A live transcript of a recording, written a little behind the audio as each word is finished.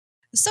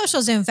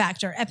Social Zoom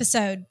Factor,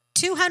 episode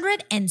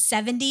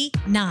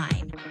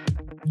 279.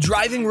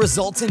 Driving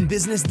results in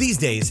business these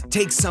days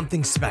takes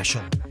something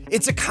special.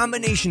 It's a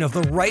combination of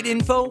the right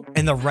info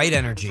and the right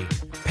energy.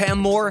 Pam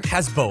Moore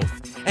has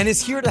both and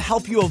is here to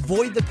help you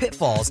avoid the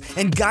pitfalls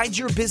and guide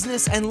your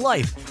business and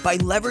life by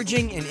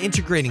leveraging and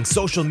integrating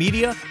social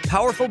media,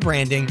 powerful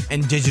branding,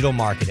 and digital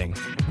marketing.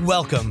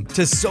 Welcome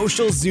to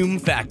Social Zoom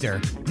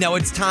Factor. Now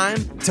it's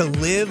time to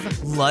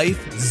live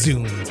life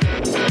zoomed.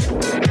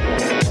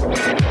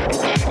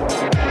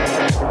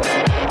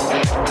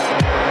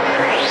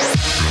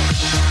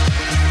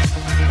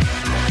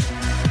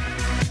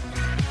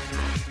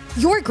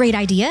 Your great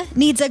idea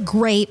needs a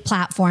great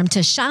platform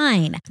to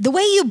shine. The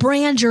way you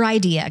brand your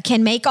idea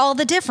can make all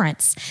the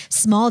difference.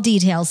 Small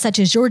details such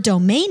as your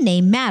domain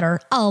name matter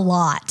a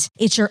lot.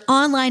 It's your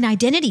online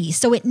identity,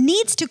 so it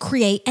needs to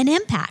create an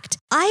impact.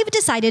 I've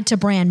decided to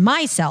brand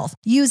myself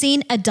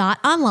using a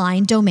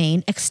 .online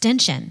domain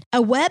extension.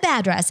 A web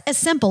address as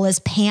simple as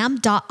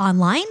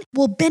pam.online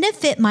will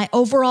benefit my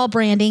overall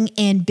branding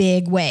in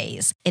big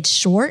ways. It's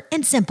short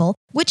and simple,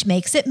 which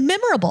makes it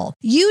memorable.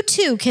 You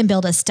too can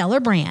build a stellar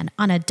brand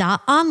on a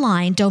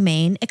 .online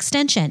domain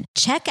extension.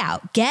 Check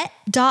out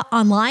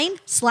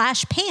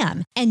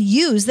get.online/Pam and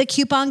use the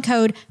coupon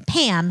code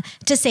PAM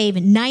to save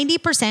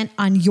 90%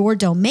 on your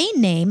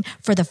domain name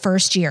for the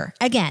first year.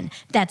 Again,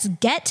 that's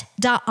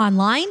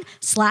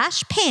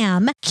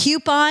get.online/Pam,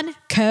 coupon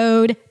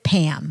code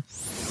PAM.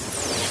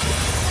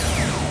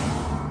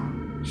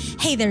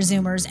 Hey there,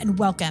 Zoomers, and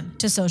welcome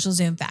to Social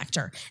Zoom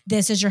Factor.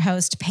 This is your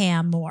host,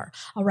 Pam Moore.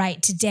 All right,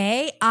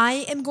 today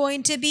I am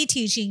going to be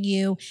teaching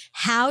you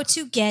how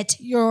to get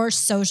your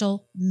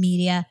social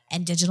media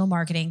and digital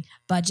marketing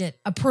budget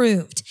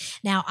approved.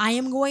 Now, I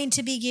am going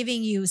to be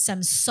giving you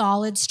some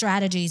solid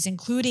strategies,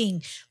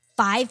 including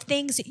 5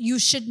 things you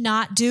should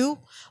not do,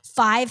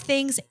 5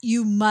 things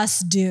you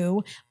must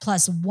do,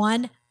 plus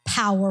 1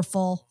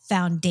 powerful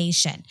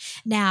foundation.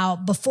 Now,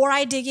 before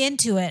I dig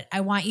into it,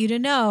 I want you to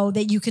know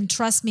that you can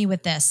trust me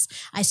with this.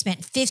 I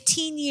spent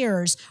 15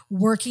 years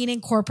working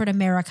in corporate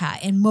America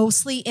in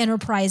mostly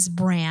enterprise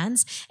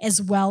brands,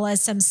 as well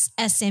as some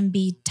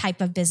SMB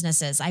type of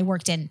businesses. I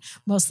worked in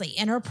mostly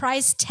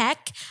enterprise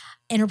tech,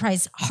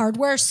 enterprise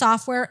hardware,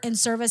 software, and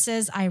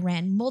services. I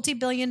ran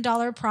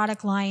multi-billion-dollar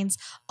product lines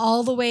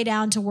all the way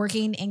down to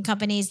working in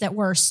companies that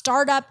were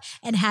startup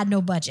and had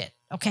no budget.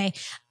 Okay.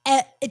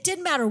 It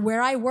didn't matter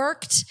where I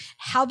worked,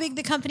 how big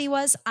the company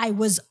was. I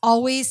was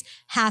always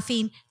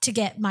having to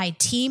get my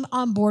team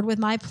on board with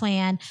my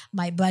plan,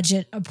 my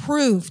budget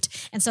approved.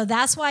 And so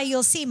that's why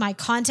you'll see my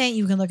content.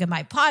 You can look at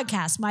my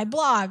podcast, my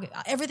blog,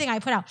 everything I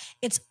put out.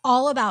 It's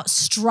all about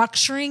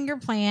structuring your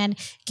plan,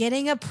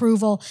 getting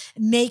approval,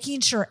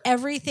 making sure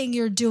everything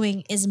you're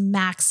doing is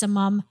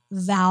maximum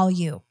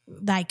value.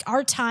 Like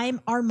our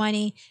time, our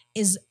money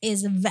is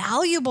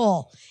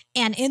valuable.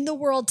 And in the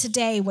world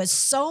today with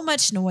so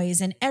much noise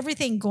and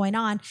everything going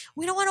on,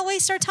 we don't want to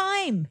waste our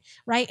time,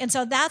 right? And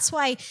so that's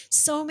why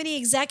so many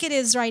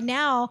executives right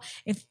now,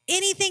 if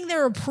anything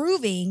they're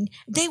approving,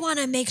 they want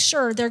to make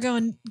sure they're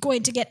going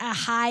to get a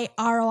high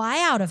ROI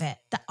out of it.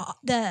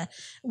 The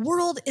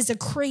world is a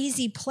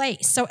crazy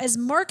place. So as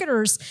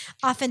marketers,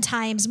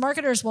 oftentimes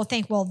marketers will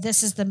think, well,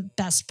 this is the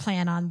best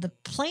plan on the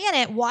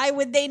planet. Why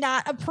would they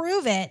not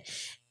approve it?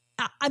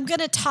 I'm going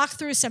to talk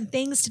through some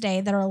things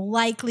today that are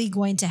likely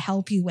going to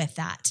help you with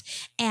that.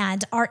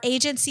 And our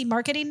agency,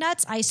 Marketing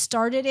Nuts, I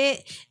started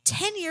it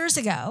 10 years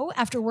ago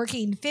after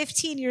working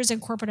 15 years in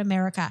corporate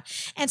America.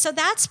 And so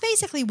that's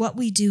basically what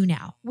we do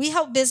now. We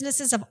help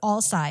businesses of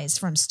all size,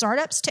 from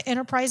startups to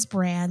enterprise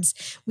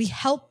brands. We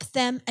help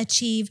them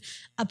achieve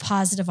a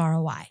positive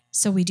ROI.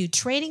 So we do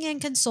training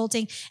and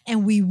consulting,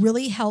 and we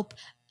really help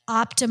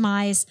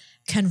optimize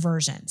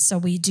conversion. So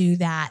we do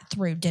that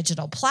through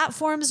digital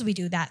platforms. We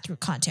do that through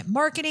content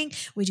marketing.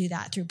 We do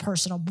that through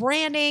personal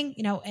branding,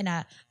 and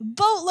a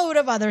boatload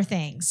of other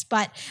things.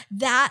 But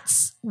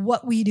that's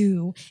what we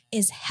do,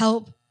 is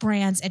help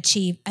brands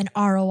achieve an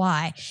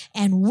ROI.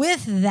 And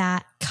with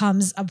that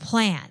comes a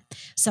plan.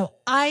 So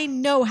I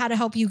know how to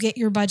help you get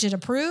your budget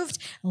approved.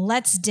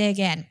 Let's dig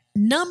in.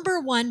 Number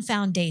 1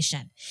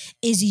 foundation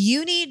is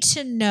you need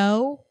to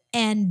know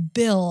and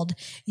build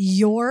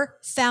your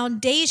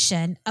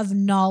foundation of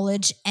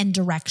knowledge and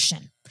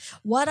direction.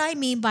 What I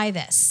mean by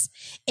this,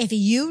 if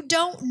you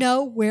don't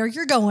know where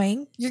you're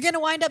going, you're going to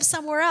wind up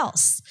somewhere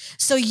else.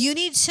 So you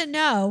need to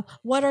know,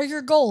 what are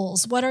your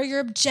goals? What are your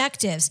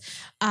objectives?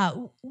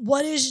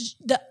 What is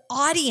the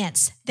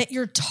audience that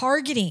you're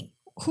targeting?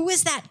 Who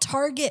is that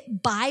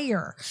target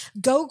buyer?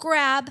 Go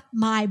grab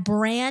my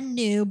brand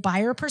new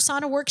buyer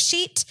persona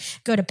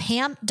worksheet. Go to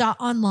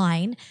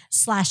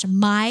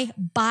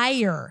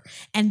pam.online/mybuyer,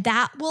 and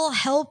that will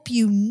help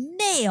you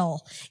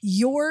nail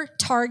your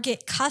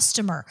target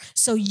customer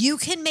so you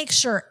can make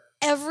sure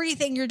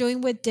everything you're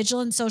doing with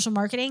digital and social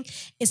marketing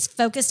is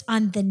focused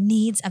on the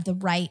needs of the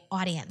right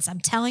audience.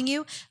 I'm telling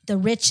you, the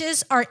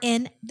riches are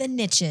in the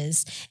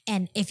niches.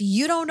 And if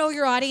you don't know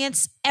your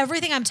audience,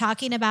 everything I'm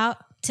talking about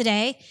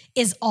today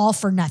is all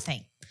for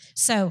nothing.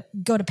 So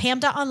go to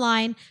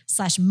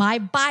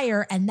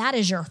pam.online/mybuyer, and that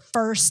is your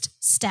first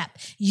step.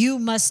 You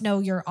must know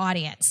your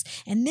audience.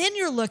 And then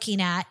you're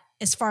looking at,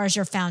 as far as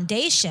your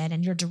foundation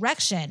and your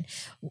direction,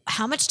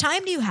 how much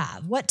time do you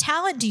have? What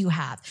talent do you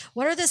have?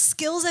 What are the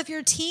skills of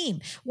your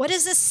team? What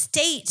is the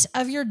state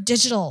of your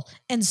digital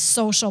and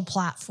social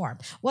platform?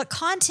 What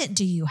content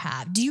do you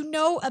have? Do you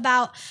know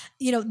about,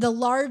 the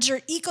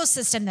larger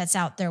ecosystem that's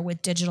out there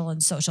with digital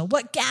and social?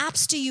 What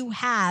gaps do you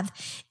have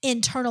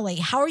internally?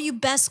 How are you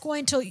best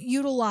going to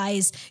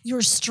utilize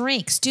your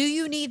strengths? Do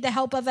you need the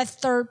help of a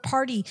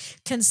third-party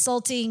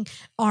consulting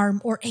arm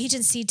or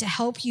agency to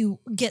help you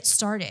get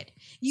started?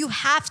 You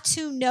have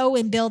to know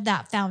and build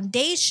that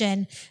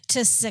foundation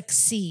to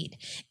succeed.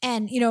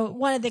 And,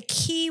 one of the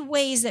key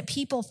ways that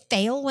people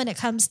fail when it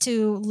comes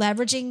to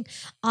leveraging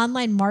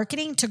online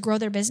marketing to grow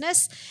their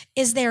business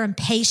is they're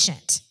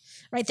impatient,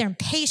 right? They're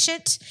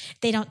impatient.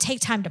 They don't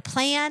take time to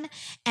plan,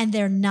 and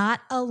they're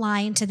not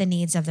aligned to the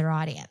needs of their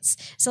audience.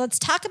 So let's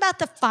talk about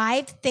the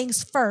 5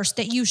 things first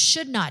that you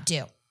should not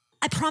do.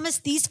 I promise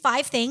these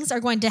 5 things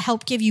are going to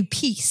help give you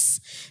peace.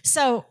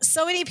 So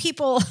many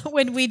people,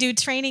 when we do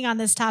training on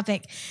this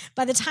topic,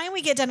 by the time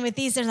we get done with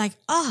these, they're like,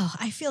 oh,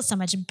 I feel so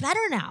much better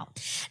now.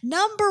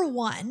 Number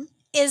 1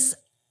 is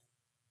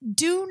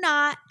do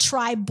not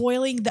try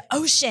boiling the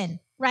ocean,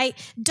 right?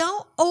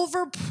 Don't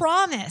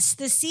overpromise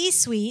the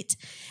C-suite,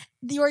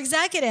 your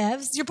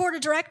executives, your board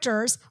of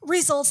directors,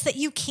 results that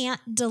you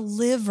can't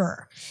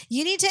deliver.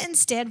 You need to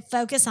instead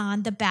focus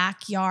on the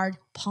backyard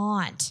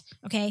pond,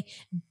 okay?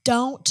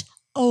 Don't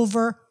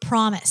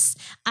overpromise.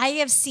 I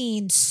have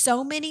seen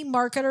so many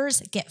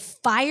marketers get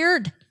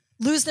fired,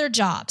 lose their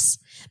jobs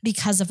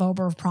because of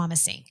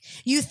overpromising.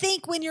 You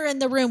think when you're in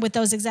the room with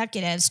those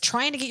executives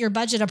trying to get your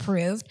budget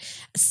approved,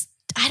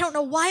 I don't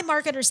know why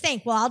marketers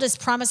think, well, I'll just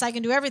promise I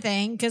can do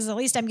everything because at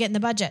least I'm getting the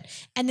budget.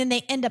 And then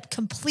they end up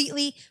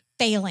completely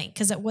failing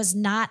because it was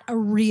not a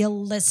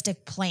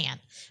realistic plan.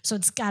 So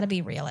it's got to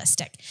be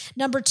realistic.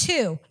 Number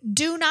 2,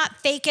 do not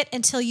fake it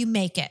until you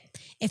make it.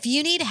 If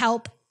you need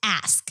help,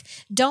 ask.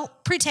 Don't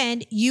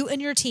pretend you and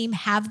your team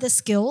have the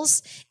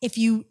skills if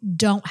you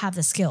don't have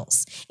the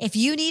skills. If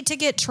you need to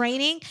get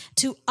training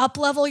to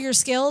up-level your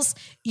skills,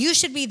 you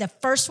should be the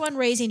first one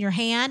raising your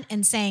hand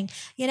and saying,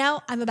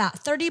 I'm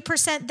about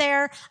 30%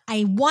 there.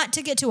 I want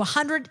to get to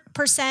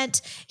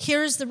 100%.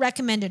 Here's the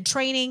recommended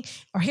training,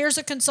 or here's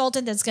a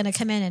consultant that's going to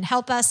come in and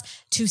help us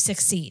to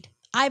succeed.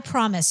 I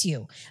promise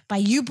you, by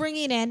you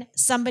bringing in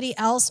somebody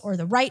else or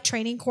the right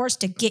training course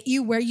to get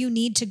you where you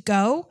need to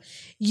go,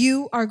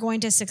 you are going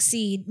to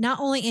succeed not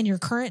only in your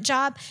current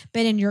job,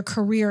 but in your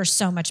career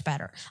so much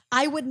better.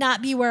 I would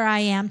not be where I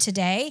am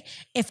today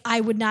if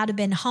I would not have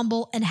been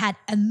humble and had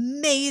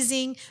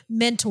amazing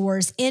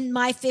mentors in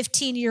my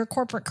 15-year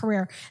corporate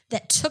career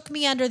that took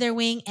me under their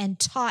wing and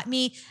taught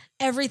me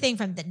everything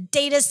from the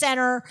data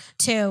center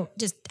to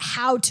just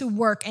how to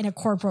work in a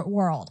corporate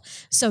world.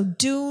 So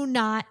do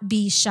not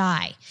be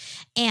shy.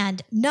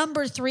 And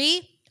number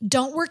 3,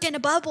 don't work in a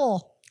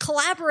bubble.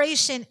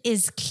 Collaboration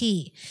is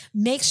key.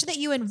 Make sure that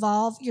you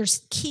involve your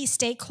key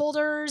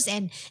stakeholders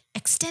and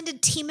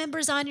extended team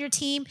members on your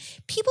team.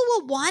 People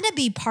will want to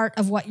be part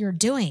of what you're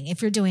doing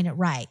if you're doing it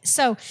right.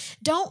 So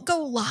don't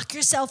go lock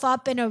yourself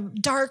up in a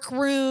dark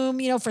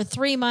room, for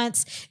 3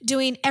 months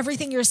doing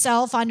everything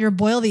yourself on your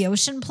boil the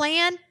ocean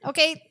plan.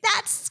 Okay,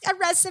 that's a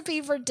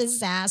recipe for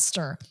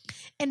disaster.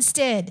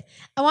 Instead,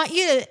 I want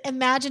you to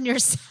imagine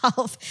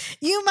yourself.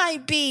 You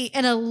might be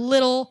in a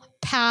little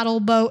paddle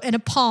boat in a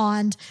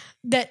pond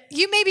that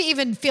you maybe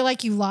even feel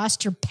like you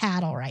lost your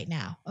paddle right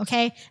now,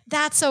 okay?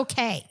 That's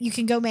okay. You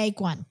can go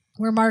make one.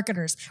 We're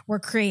marketers. We're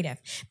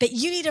creative. But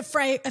you need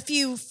a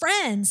few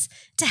friends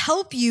to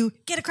help you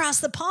get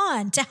across the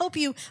pond, to help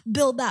you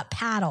build that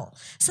paddle.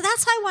 So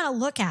that's how I want to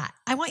look at.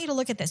 I want you to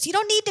look at this. You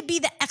don't need to be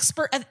the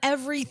expert of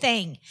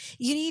everything.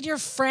 You need your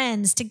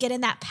friends to get in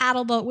that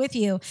paddle boat with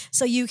you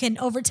so you can,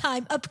 over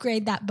time,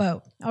 upgrade that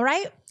boat. All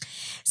right?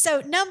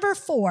 So number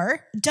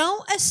 4,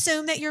 don't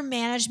assume that your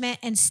management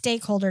and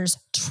stakeholders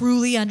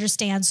truly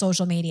understand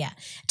social media.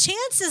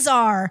 Chances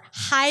are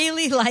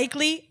highly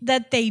likely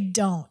that they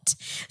don't.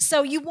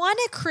 So you want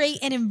to create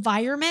an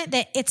environment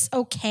that it's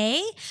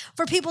okay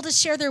for people to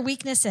share their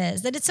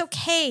weaknesses, that it's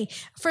okay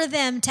for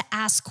them to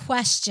ask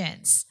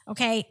questions.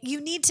 Okay. You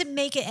need to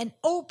make it an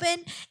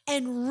open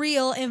and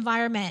real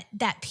environment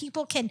that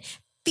people can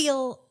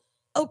feel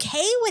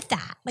okay with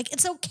that. Like,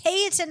 it's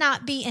okay to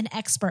not be an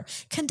expert.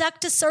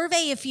 Conduct a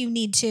survey if you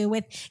need to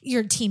with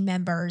your team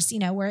members,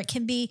 where it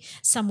can be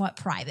somewhat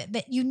private,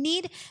 but you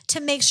need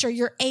to make sure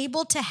you're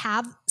able to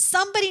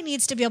somebody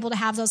needs to be able to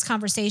have those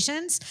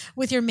conversations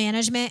with your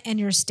management and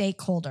your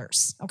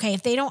stakeholders. Okay.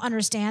 If they don't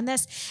understand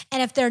this,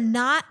 and if they're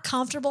not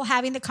comfortable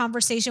having the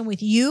conversation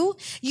with you,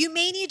 you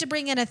may need to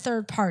bring in a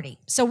third party.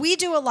 So we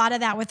do a lot of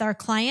that with our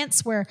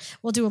clients, where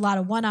we'll do a lot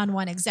of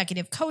one-on-one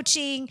executive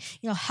coaching,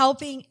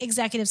 helping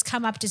executives come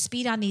come up to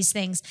speed on these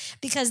things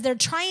because they're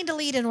trying to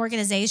lead an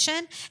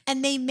organization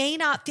and they may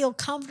not feel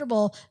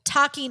comfortable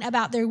talking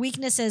about their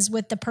weaknesses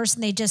with the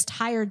person they just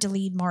hired to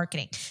lead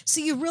marketing.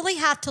 So you really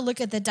have to look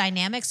at the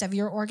dynamics of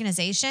your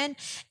organization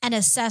and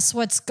assess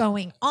what's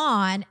going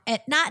on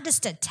at not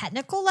just a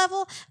technical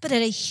level, but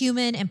at a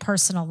human and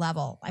personal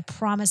level. I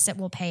promise it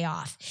will pay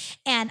off.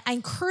 And I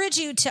encourage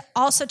you to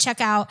also check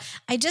out,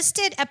 I just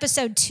did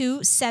episode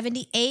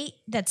 278.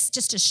 That's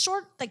just a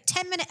short, like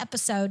 10-minute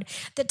episode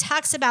that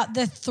talks about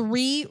the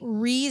 3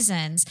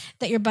 reasons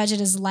that your budget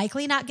is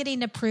likely not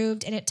getting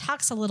approved. And it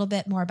talks a little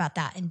bit more about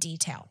that in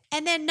detail.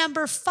 And then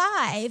number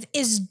 5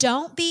 is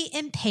don't be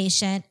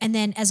impatient. And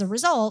then as a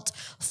result,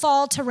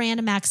 fall to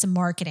random acts of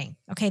marketing.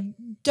 Okay.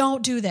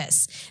 Don't do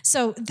this.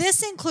 So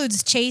this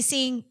includes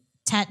chasing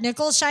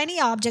technical shiny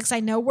objects.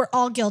 I know we're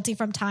all guilty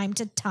from time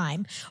to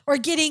time, or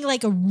getting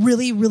like a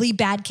really, really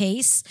bad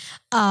case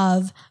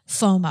of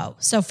FOMO.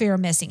 So fear of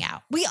missing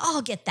out. We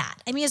all get that.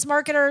 I mean, as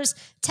marketers,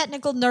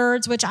 technical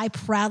nerds, which I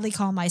proudly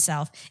call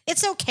myself,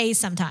 it's okay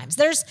sometimes.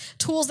 There's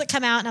tools that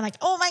come out and I'm like,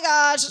 oh my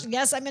gosh,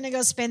 yes, I'm going to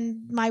go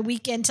spend my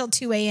weekend till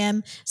 2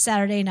 a.m.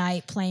 Saturday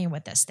night playing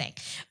with this thing.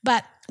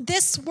 But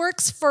this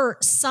works for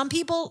some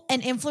people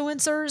and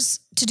influencers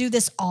to do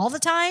this all the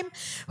time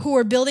who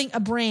are building a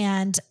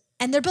brand.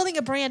 And they're building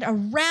a brand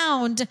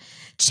around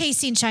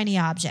chasing shiny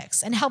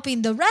objects and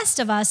helping the rest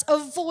of us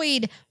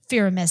avoid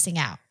fear of missing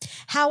out.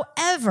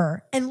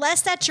 However,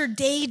 unless that's your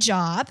day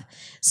job,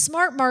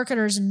 smart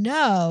marketers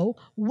know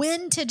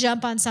when to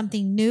jump on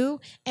something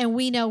new, and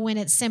we know when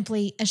it's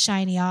simply a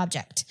shiny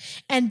object.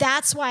 And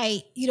that's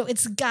why,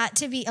 it's got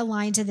to be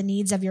aligned to the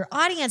needs of your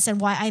audience, and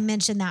why I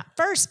mentioned that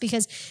first,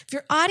 because if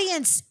your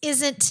audience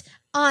isn't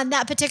on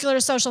that particular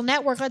social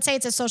network, let's say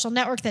it's a social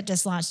network that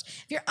just launched,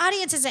 if your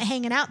audience isn't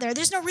hanging out there,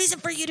 there's no reason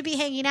for you to be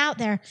hanging out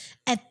there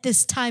at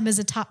this time as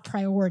a top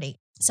priority.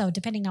 So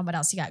depending on what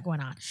else you got going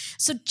on.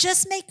 So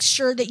just make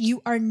sure that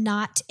you are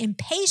not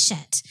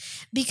impatient,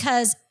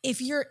 because if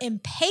you're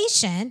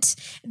impatient,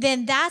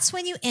 then that's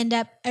when you end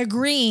up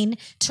agreeing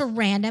to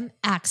random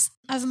acts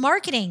of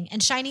marketing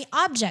and shiny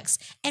objects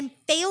and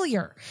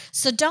failure.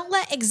 So don't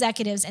let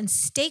executives and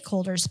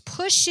stakeholders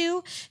push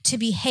you to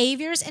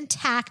behaviors and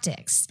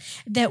tactics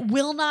that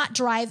will not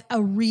drive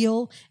a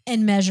real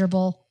and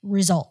measurable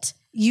result.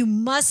 You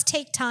must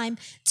take time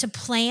to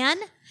plan,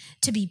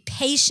 to be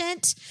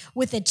patient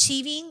with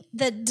achieving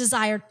the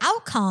desired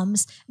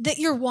outcomes that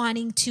you're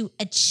wanting to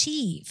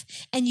achieve.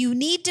 And you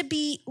need to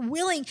be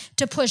willing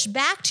to push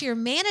back to your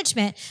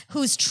management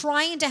who's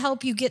trying to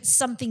help you get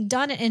something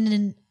done in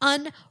an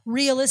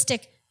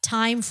unrealistic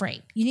time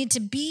frame. You need to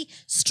be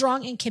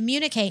strong and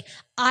communicate.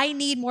 I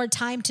need more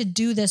time to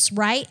do this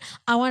right.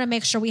 I want to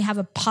make sure we have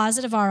a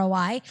positive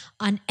ROI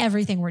on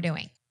everything we're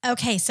doing.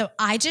 Okay, so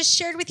I just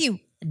shared with you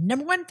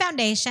number 1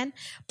 foundation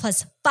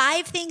plus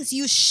 5 things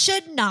you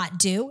should not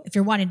do if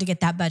you're wanting to get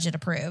that budget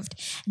approved.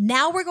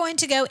 Now we're going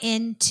to go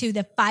into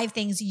the 5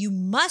 things you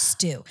must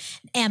do.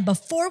 And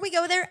before we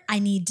go there, I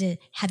need to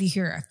have you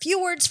hear a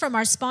few words from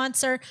our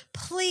sponsor.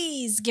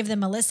 Please give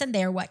them a listen.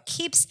 They are what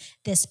keeps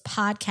this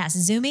podcast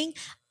zooming.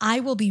 I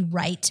will be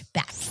right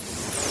back.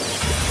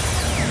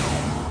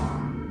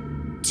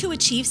 To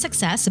achieve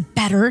success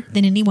better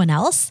than anyone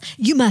else,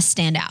 you must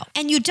stand out.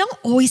 And you don't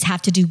always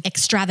have to do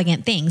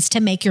extravagant things to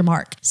make your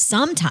mark.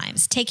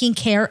 Sometimes taking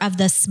care of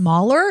the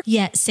smaller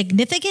yet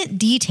significant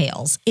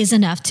details is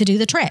enough to do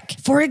the trick.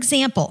 For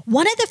example,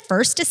 one of the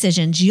first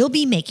decisions you'll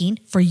be making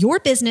for your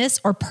business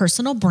or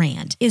personal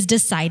brand is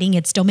deciding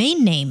its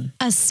domain name.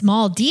 A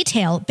small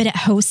detail, but it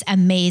hosts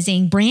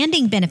amazing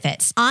branding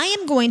benefits. I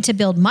am going to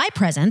build my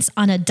presence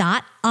on a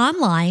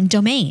 .online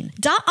domain.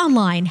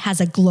 .online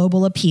has a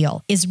global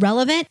appeal, is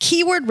relevant,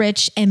 keyword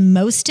rich, and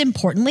most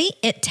importantly,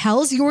 it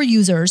tells your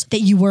users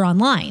that you were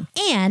online,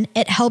 and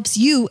it helps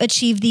you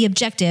achieve the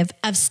objective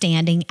of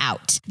standing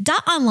out.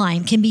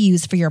 .online can be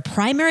used for your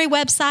primary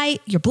website,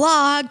 your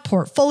blog,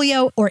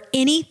 portfolio, or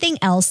anything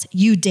else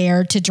you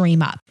dare to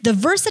dream up. The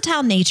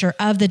versatile nature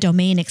of the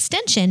domain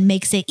extension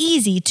makes it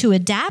easy to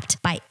adapt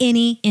by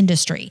any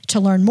industry. To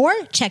learn more,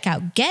 check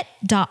out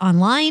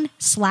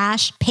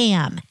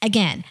get.online/Pam.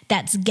 Again,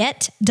 that's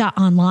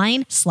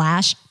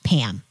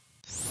get.online/Pam.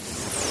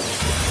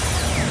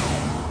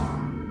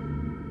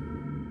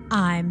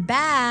 I'm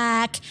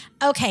back.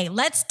 Okay,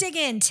 let's dig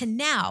into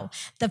now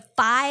the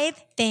 5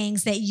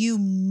 things that you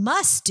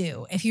must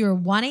do if you are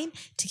wanting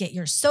to get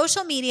your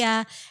social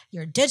media,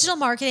 your digital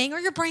marketing, or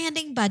your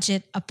branding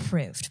budget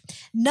approved.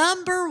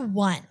 Number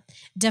 1,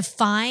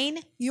 define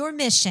your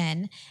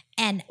mission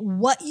and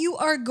what you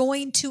are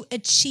going to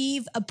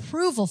achieve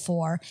approval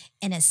for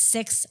in a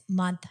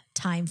 6-month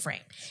time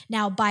frame.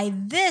 Now, by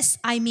this,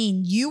 I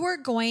mean you are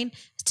going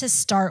to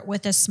start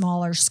with a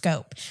smaller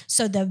scope.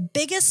 So the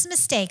biggest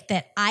mistake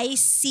that I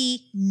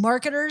see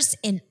marketers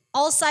in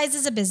all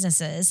sizes of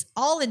businesses,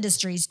 all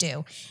industries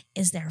do,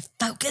 is they're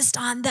focused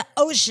on the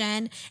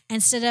ocean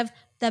instead of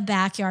the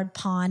backyard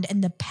pond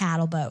and the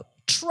paddle boat.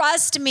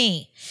 Trust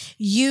me,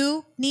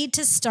 you need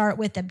to start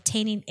with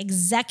obtaining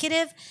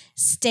executive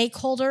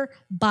stakeholder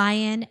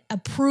buy-in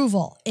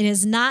approval. It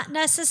is not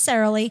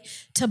necessarily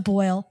to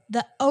boil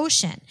the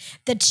ocean.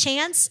 The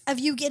chance of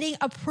you getting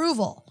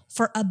approval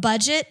for a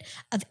budget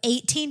of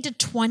 18 to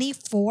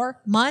 24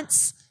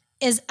 months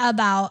is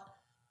about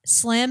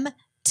slim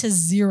to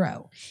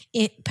zero.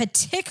 It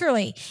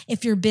particularly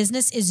if your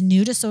business is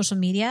new to social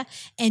media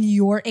and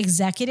your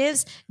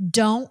executives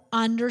don't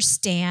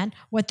understand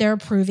what they're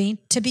approving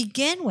to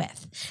begin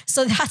with.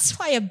 So that's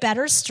why a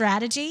better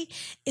strategy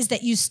is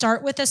that you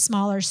start with a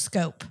smaller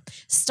scope.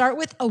 Start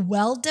with a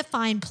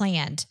well-defined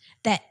plan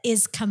that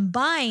is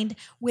combined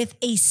with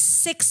a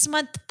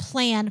 6-month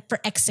plan for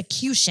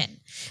execution.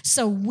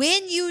 So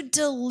when you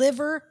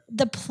deliver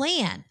the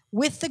plan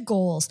with the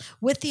goals,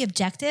 with the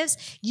objectives,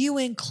 you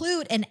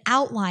include an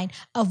outline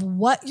of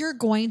what you're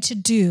going to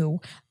do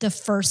the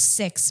first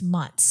 6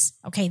 months.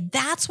 Okay,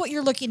 that's what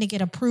you're looking to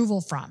get approval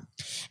from.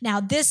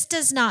 Now, this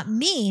does not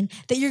mean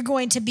that you're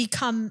going to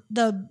become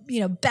the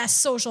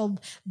best social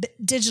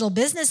digital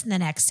business in the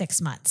next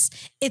 6 months.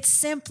 It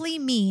simply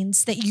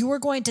means that you are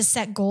going to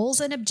set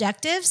goals and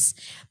objectives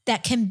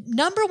that can,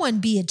 number one,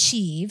 be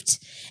achieved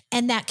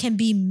and that can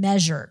be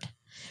measured.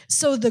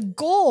 So the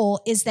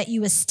goal is that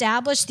you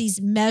establish these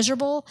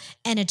measurable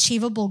and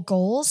achievable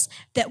goals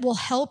that will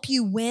help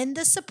you win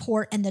the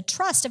support and the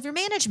trust of your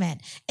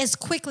management as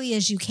quickly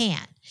as you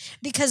can.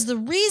 Because the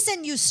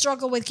reason you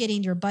struggle with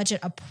getting your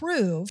budget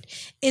approved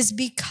is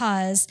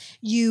because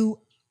you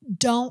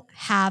don't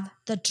have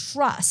the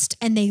trust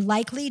and they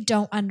likely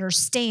don't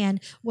understand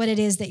what it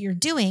is that you're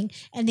doing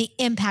and the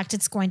impact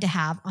it's going to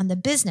have on the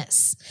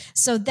business.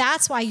 So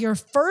that's why your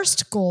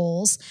first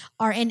goals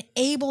are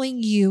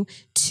enabling you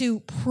to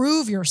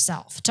prove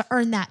yourself, to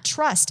earn that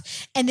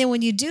trust. And then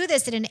when you do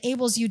this, it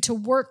enables you to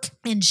work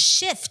and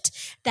shift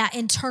that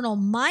internal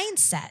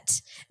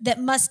mindset that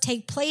must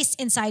take place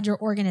inside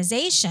your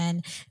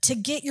organization to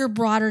get your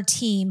broader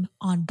team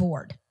on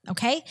board.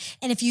 Okay.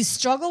 And if you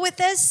struggle with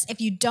this, if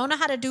you don't know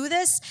how to do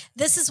this,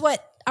 this is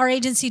what our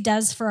agency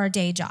does for our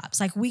day jobs.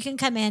 Like we can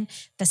come in,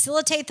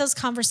 facilitate those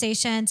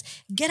conversations,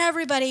 get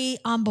everybody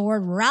on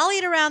board,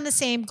 rallied around the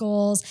same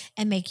goals,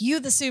 and make you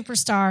the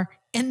superstar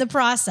in the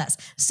process.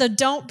 So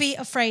don't be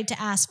afraid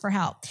to ask for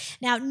help.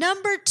 Now,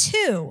 number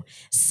 2,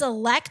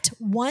 select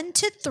 1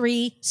 to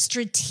 3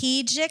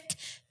 strategic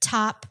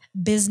top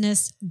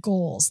business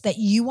goals that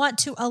you want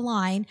to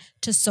align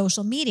to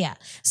social media.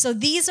 So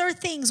these are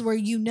things where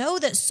you know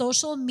that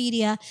social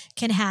media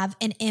can have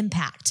an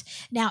impact.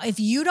 Now, if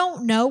you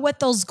don't know what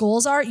those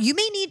goals are, you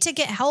may need to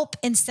get help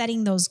in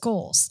setting those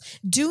goals.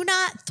 Do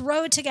not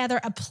throw together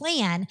a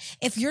plan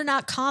if you're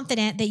not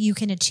confident that you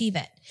can achieve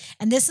it.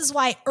 And this is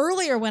why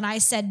earlier when I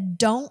said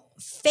don't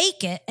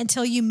fake it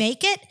until you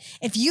make it,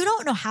 if you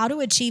don't know how to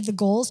achieve the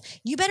goals,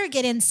 you better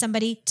get in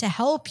somebody to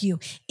help you.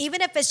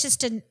 Even if it's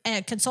just a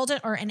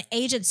consultant or an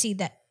agency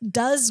that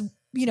does,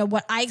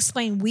 what I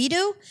explain we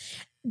do,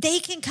 they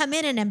can come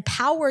in and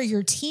empower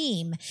your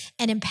team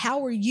and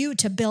empower you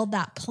to build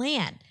that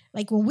plan.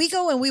 Like when we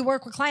go and we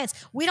work with clients,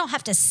 we don't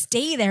have to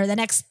stay there the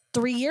next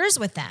 3 years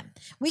with them.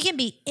 We can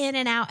be in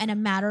and out in a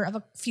matter of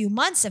a few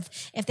months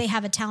if they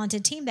have a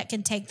talented team that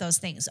can take those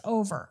things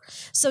over.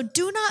 So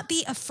do not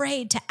be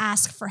afraid to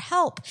ask for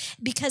help,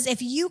 because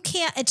if you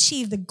can't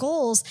achieve the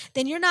goals,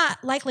 then you're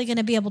not likely going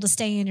to be able to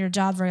stay in your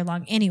job very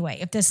long anyway,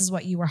 if this is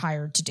what you were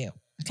hired to do.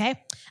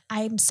 Okay.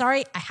 I'm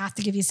sorry. I have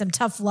to give you some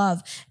tough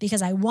love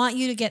because I want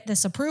you to get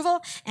this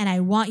approval and I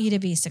want you to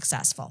be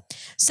successful.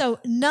 So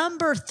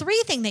number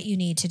 3 thing that you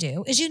need to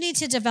do is you need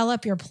to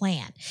develop your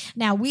plan.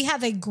 Now we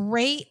have a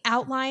great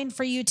outline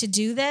for you to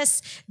do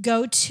this.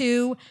 Go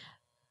to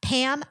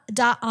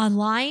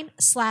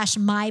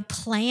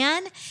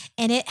pam.online/myplan,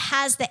 and it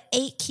has the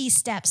 8 key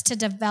steps to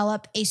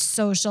develop a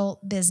social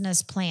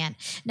business plan.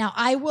 Now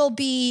I will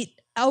be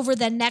over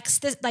the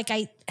next, like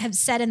I have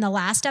said in the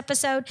last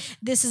episode,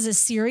 this is a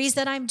series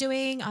that I'm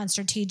doing on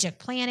strategic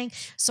planning.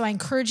 So I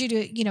encourage you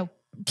to,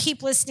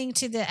 keep listening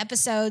to the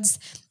episodes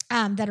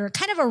that are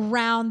kind of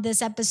around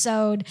this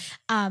episode.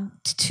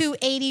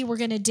 280, we're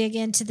going to dig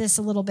into this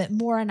a little bit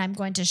more, and I'm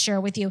going to share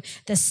with you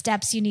the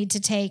steps you need to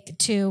take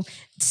to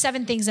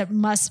 7 things that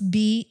must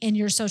be in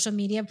your social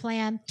media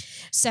plan.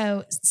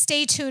 So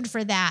stay tuned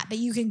for that. But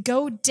you can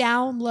go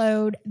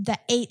download the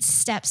 8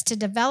 steps to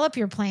develop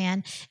your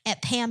plan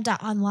at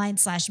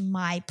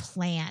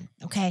pam.online/myplan.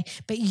 Okay.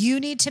 But you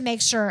need to make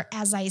sure,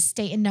 as I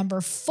state in number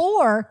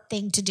 4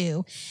 thing to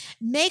do,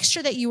 make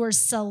sure that you are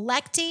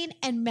selecting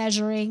and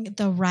measuring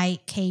the right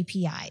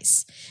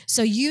KPIs.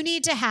 So you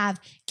need to have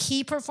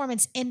key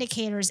performance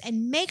indicators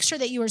and make sure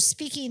that you are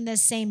speaking the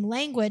same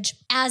language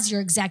as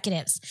your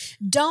executives.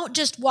 Don't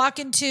just walk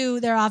into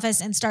their office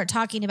and start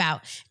talking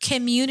about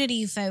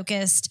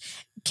community-focused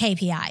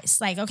KPIs.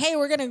 Like, okay,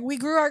 we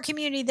grew our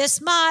community this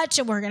much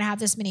and we're going to have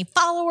this many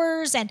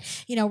followers and,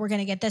 we're going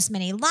to get this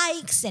many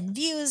likes and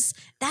views.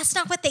 That's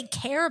not what they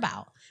care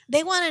about.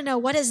 They want to know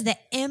what is the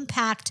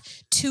impact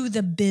to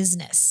the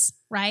business.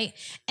 right?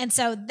 And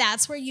so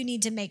that's where you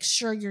need to make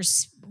sure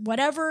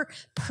whatever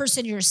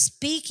person you're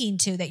speaking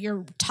to, that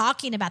you're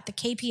talking about the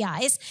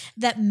KPIs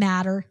that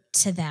matter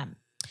to them.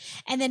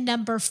 And then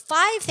number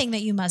 5 thing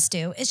that you must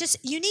do is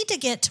you need to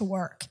get to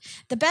work.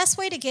 The best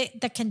way to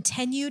get the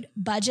continued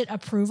budget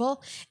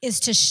approval is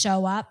to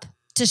show up,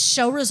 to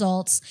show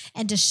results,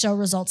 and to show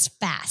results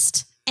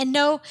fast. And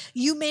no,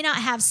 you may not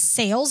have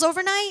sales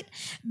overnight,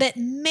 but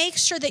make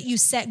sure that you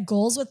set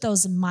goals with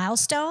those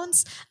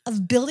milestones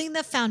of building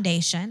the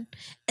foundation,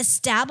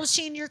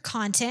 establishing your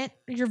content,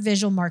 your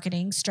visual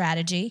marketing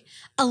strategy,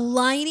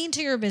 aligning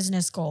to your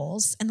business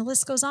goals, and the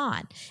list goes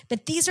on.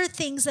 But these are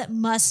things that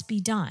must be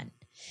done.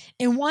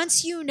 And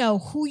once you know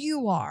who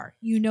you are,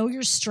 you know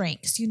your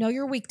strengths, you know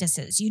your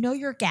weaknesses, you know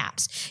your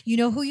gaps, you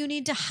know who you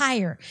need to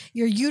hire,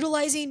 you're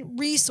utilizing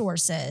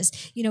resources,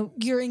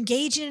 you're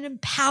engaging and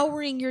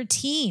empowering your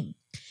team,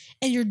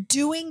 and you're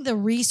doing the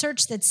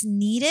research that's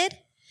needed,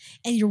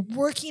 and you're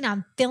working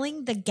on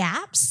filling the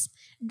gaps,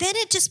 then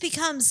it just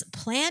becomes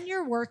plan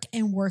your work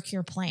and work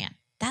your plan.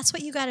 That's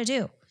what you got to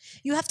do.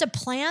 You have to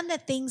plan the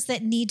things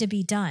that need to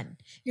be done.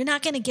 You're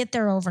not going to get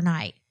there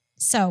overnight.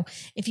 So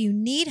if you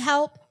need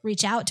help,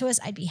 reach out to us.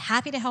 I'd be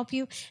happy to help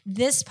you.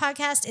 This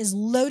podcast is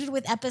loaded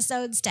with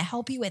episodes to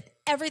help you with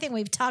everything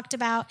we've talked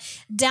about.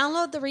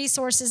 Download the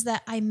resources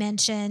that I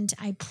mentioned.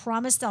 I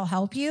promise they'll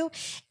help you.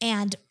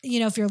 And,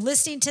 if you're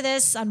listening to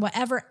this on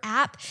whatever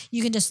app,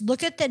 you can just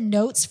look at the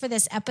notes for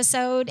this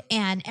episode,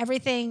 and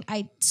everything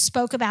I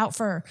spoke about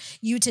for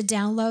you to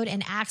download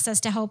and access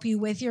to help you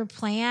with your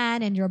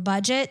plan and your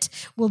budget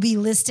will be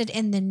listed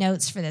in the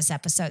notes for this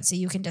episode. So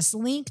you can just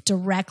link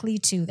directly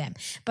to them.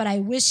 But I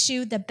wish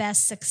you the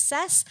best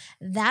success.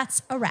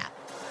 That's a wrap.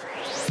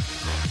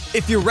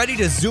 If you're ready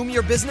to Zoom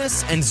your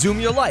business and Zoom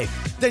your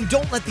life, then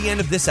don't let the end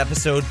of this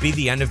episode be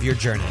the end of your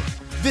journey.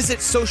 Visit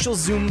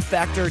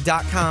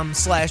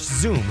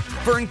socialzoomfactor.com/Zoom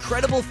for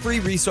incredible free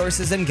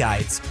resources and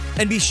guides.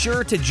 And be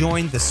sure to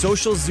join the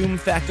Social Zoom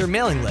Factor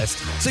mailing list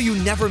so you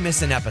never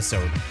miss an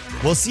episode.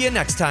 We'll see you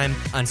next time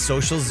on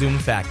Social Zoom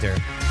Factor.